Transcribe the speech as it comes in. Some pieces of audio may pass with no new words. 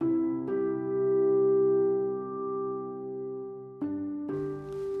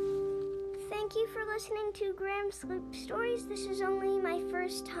listening to Graham's Sleep Stories. This is only my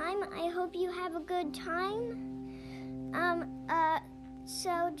first time. I hope you have a good time.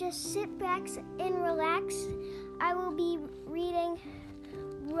 So just sit back and relax. I will be reading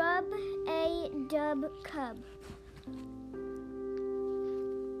Rub a Dub Cub.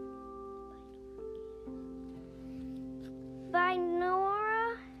 By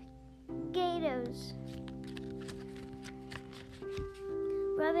Nora Gatos.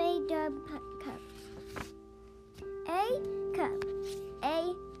 Rub a Dub Cub.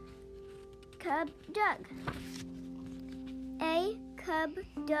 A cub dug. A cub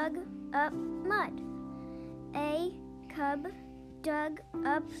dug up mud. A cub dug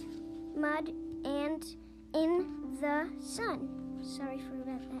up mud and in the sun. Sorry for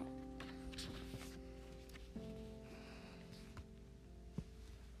about that.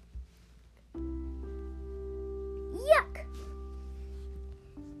 Yuck!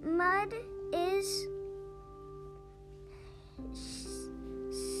 Mud is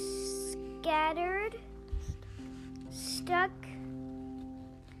scattered, stuck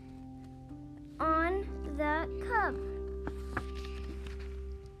on the cub.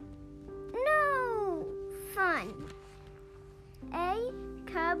 No fun. A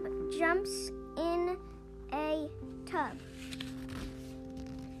cub jumps in a tub.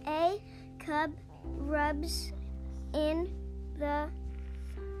 A cub rubs in the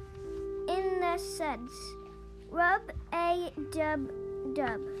suds. Rub a dub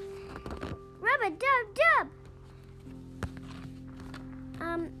dub. Rub a dub dub.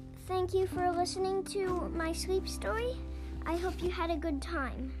 Thank you for listening to my sleep story. I hope you had a good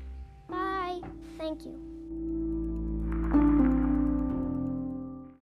time. Bye. Thank you.